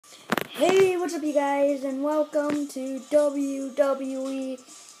Hey, what's up you guys, and welcome to WWE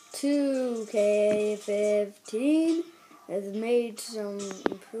 2K15. I've made some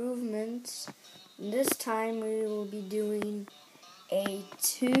improvements. This time we will be doing a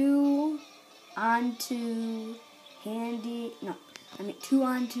 2-on-2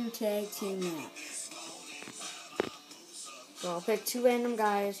 2-on-2 tag team match. So I'll pick two random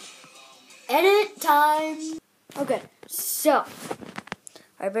guys. Edit time! Okay, so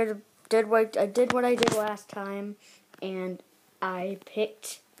I did what I did last time, and I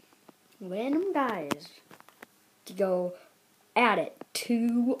picked random guys to go at it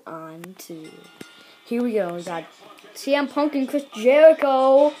 2-on-2. Here we go. We got CM Punk and Chris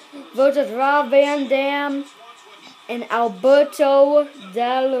Jericho versus Rob Van Dam and Alberto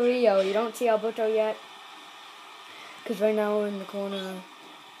Del Rio. You don't see Alberto yet, because right now we're in the corner.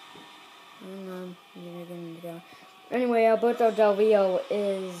 Hang on, anyway, Alberto Del Rio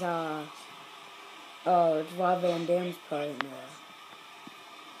is it's Rob Van Dam's partner.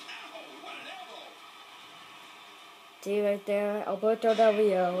 See right there, Alberto Del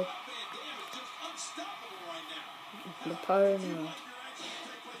Rio, the partner.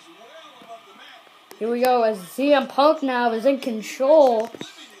 Here we go, as CM Punk now is in control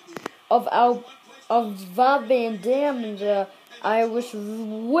of Rob Van Dam and the Irish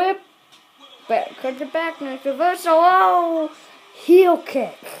Whip. Cut the back, next reversal. Oh, heel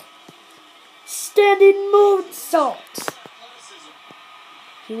kick, standing moonsault.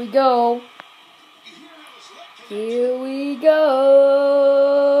 Here we go. Here we go.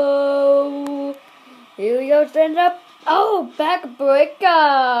 Stand up. Oh, backbreaker.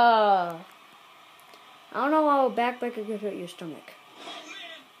 I don't know how a backbreaker could hurt your stomach.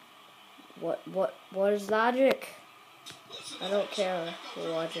 What is logic? I don't care what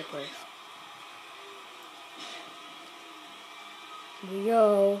logic is. Here we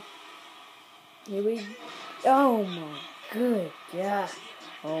go. Oh my good God.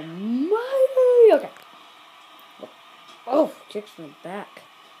 Oh my. Okay. Oh, kicks from the back.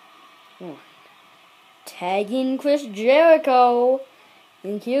 Oh. Tagging Chris Jericho.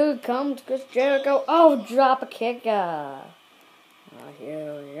 And here comes Chris Jericho. Oh, drop a kick. Oh,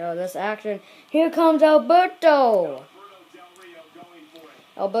 here we go. This action. Here comes Alberto.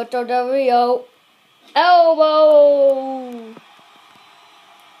 Alberto Del Rio. Elbow.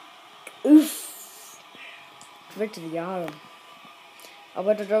 Oof. Right to the arm.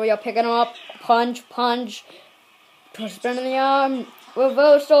 Alberto Del Rio picking him up. Punch. Spinning the arm.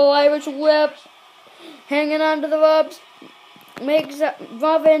 Reversal Irish whip. Hanging onto the ropes. Makes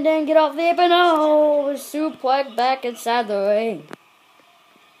Rob Van Dam get off the apron. Oh, suplex back inside the ring.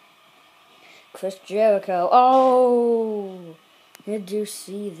 Chris Jericho. Oh, did you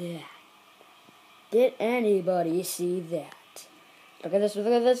see that? Did anybody see that? Look at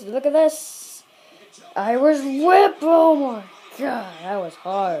this. Irish whip. Oh my God, that was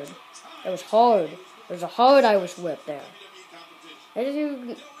hard. There's a hard Irish whip there.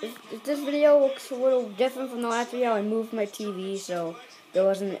 This video looks a little different from the last video. I moved my TV so there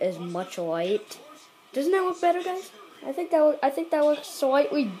wasn't as much light. Doesn't that look better, guys? I think that looks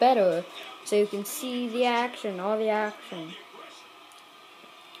slightly better, so you can see the action, all the action.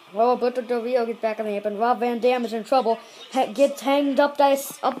 Well, Alberto Del Rio gets back on the apron. Rob Van Dam is in trouble. Gets hanged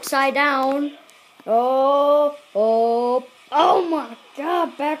upside down. Oh my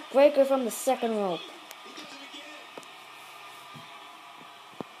God! Backbreaker from the second rope.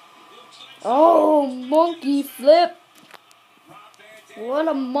 Oh, monkey flip. What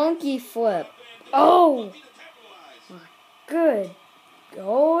a monkey flip. Oh, my good.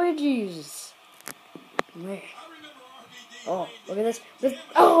 Oh, Jesus. Man. Oh, look at this.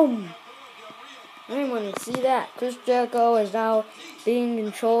 Oh! I didn't want to see that. Chris Jericho is now being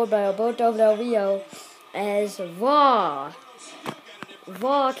controlled by Alberto Del Rio as Raw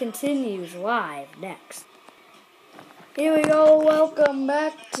continues live next. Here we go. Welcome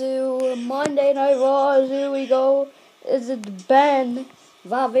back to Monday Night Raw. Here we go. It's Ben,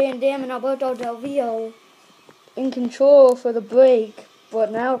 Rob Van Dam, and Alberto Del Rio in control for the break.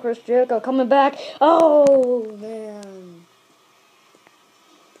 But now Chris Jericho coming back. Oh, man.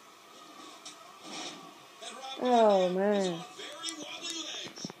 Oh, man.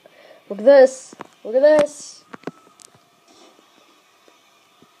 Look at this.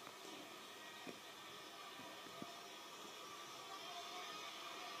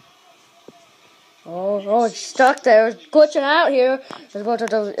 Oh, it's stuck there. It's glitching out here.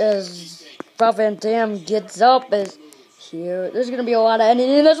 As Rob Van Dam gets up, is here. There's gonna be a lot of ending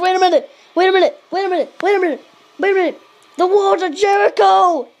in this. Wait a minute. The Walls of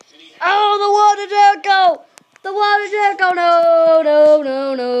Jericho. Oh, the Walls of Jericho. The water jet. Oh no, no,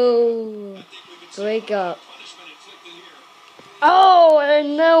 no, no. Break up. Oh,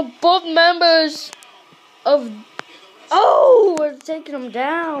 and now both members of... Oh, we're taking him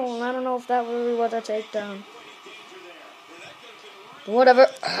down. I don't know if that really was a takedown. But whatever.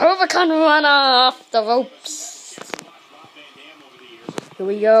 Hurricane run off the ropes. Here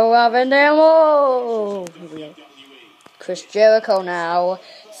we go, Van Dam. Here we go. Chris Jericho now.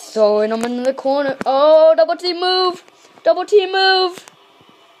 Throwing him into the corner. Oh, double team move. Double team move.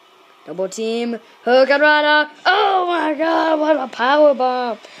 Double team. Hurricane Rana. Oh my god, what a power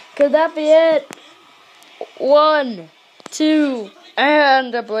bomb. Could that be it? 1, 2,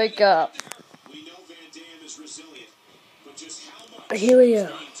 and a breakup. Here we go.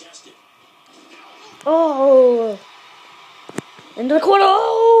 Oh. Into the corner.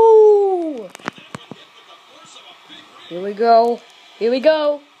 Oh. Here we go. Here we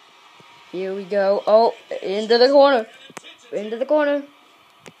go. Here we go. Oh, into the corner. Into the corner.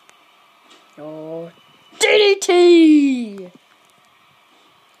 Oh, DDT!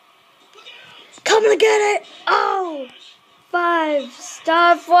 Coming to get it! Oh!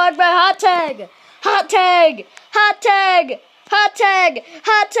 5-star flag by Hot Tag! Hot Tag! Hot Tag! Hot Tag!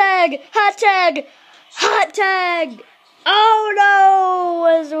 Hot Tag! Hot Tag! Hot Tag! Oh no!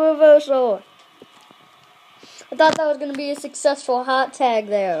 It was a reversal. I thought that was going to be a successful hot tag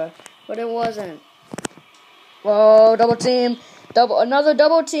there, but it wasn't. Oh, double team. Another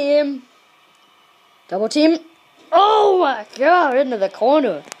double team. Double team. Oh my god, into the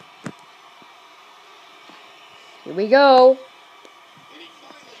corner. Here we go.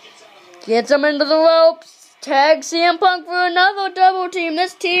 Gets him into the ropes. Tag CM Punk for another double team.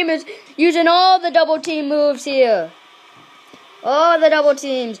 This team is using all the double team moves here. All the double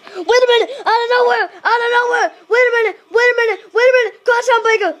teams. Wait a minute. Out of nowhere. Wait a minute. Crossout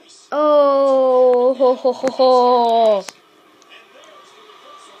breaker. Oh. Ho, ho, ho, ho.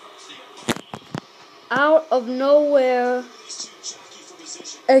 Out of nowhere,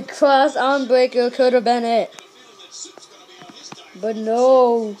 a cross arm breaker could have been it. But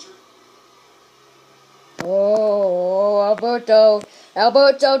no. Oh, Alberto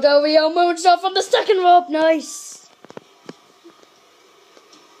Del Rio moonsault from the second rope. Nice.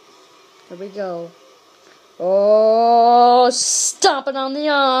 Here we go. Oh, stomping on the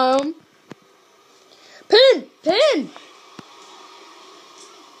arm. Pin.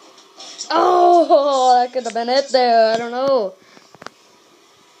 Oh, that could have been it there. I don't know.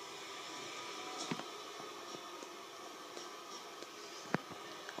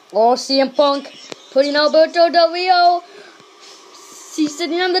 Oh, CM Punk putting Alberto Del Rio. He's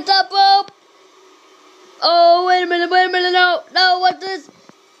sitting on the top rope. Oh, wait a minute. No, what's this?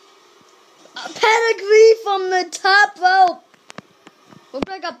 A pedigree from the top rope. Looks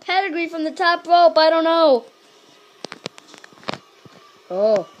like a pedigree from the top rope. I don't know.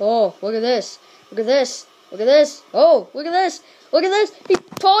 Oh, look at this. Oh, look at this. He's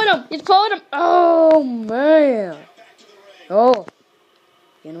pulling him. Oh, man. Oh.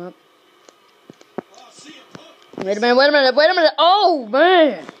 Get him up. Wait a minute. Oh,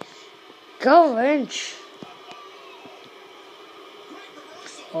 man. Go Lynch.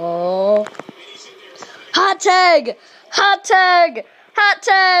 Oh. Hot tag.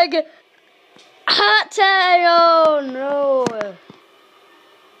 Oh, no.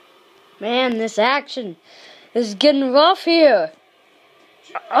 Man, this action is getting rough here.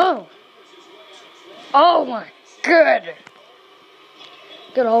 Oh my god.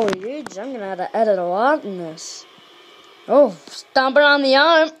 Good old age. I'm gonna have to edit a lot in this. Oh, stomping on the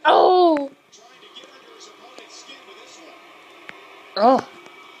arm. Oh,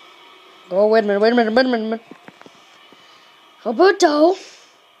 wait a minute. Alberto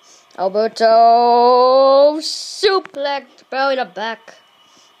suplex belly to back.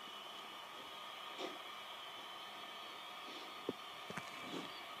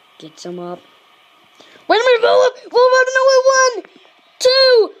 Gets him up. Wait a minute, roll up, no, 1,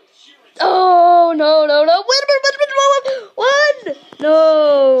 2. Oh, no. Wait a minute, roll up. 1.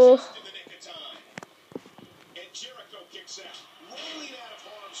 No. And Jericho kicks out, rolling out of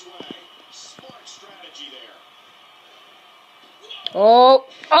harm's way. Smart strategy there. Oh,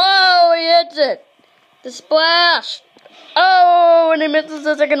 he hits it. The splash. Oh, and he misses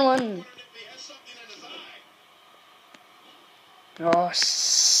the second one. Oh,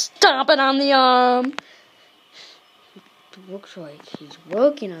 stomping on the arm. It looks like he's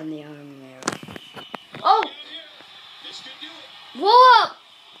working on the arm there. Oh! Roll up!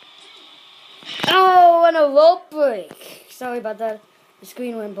 Oh, and a rope break. Sorry about that. The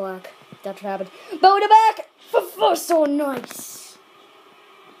screen went black. That's what happened. Bow to back! For so nice.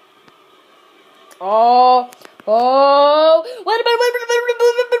 Oh, Oh, wait a minute,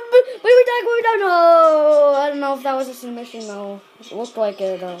 what are we talking? No, I don't know if that was a submission though. It looked like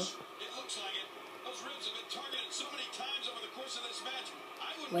it though.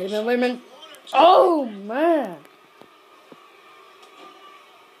 Wait a minute. Oh man.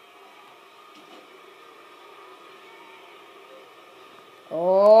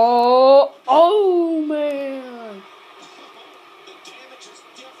 Oh man.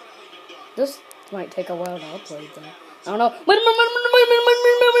 This might take a while to upload though. I don't know. Wait a minute.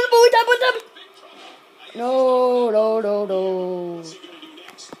 No.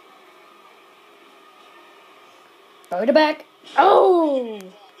 Throw it back. Oh,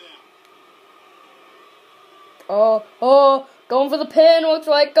 going for the pin, looks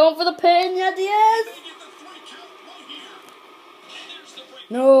like. Going for the pin, yes.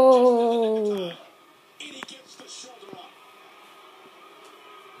 No.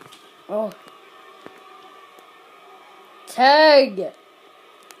 Oh. Tag.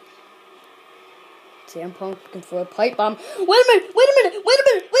 CM Punk looking for a pipe bomb. Wait a minute. Where's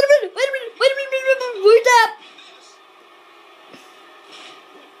that?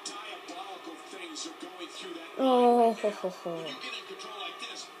 Oh. Cross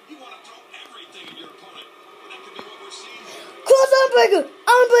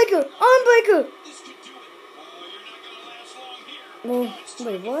armbreaker. Oh,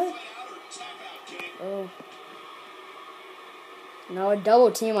 wait, what? Oh. Now a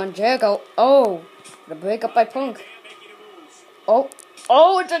double team on Jericho. Oh, the breakup by Punk. Oh,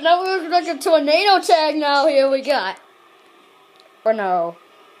 it's another like a tornado tag now. Here we got. Or no.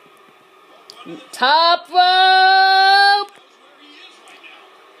 Top rope.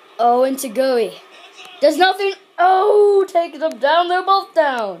 Oh, into Guri. There's nothing. Oh, taking them down. They're both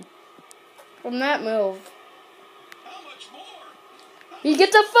down from that move. He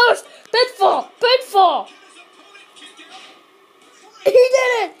gets the first pinfall. He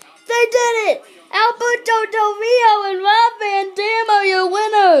did it. They did it. Alberto Del Rio and Rob Van Dam are your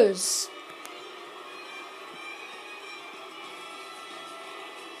winners.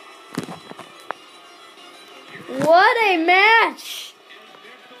 What a match!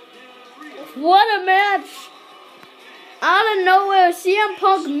 Out of nowhere, CM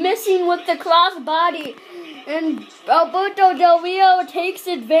Punk missing with the crossbody, and Alberto Del Rio takes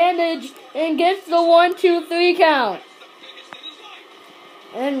advantage and gets the 1-2-3 count.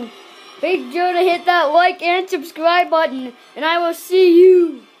 And make sure to hit that like and subscribe button, and I will see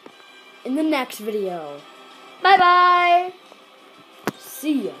you in the next video. Bye bye.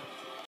 See ya.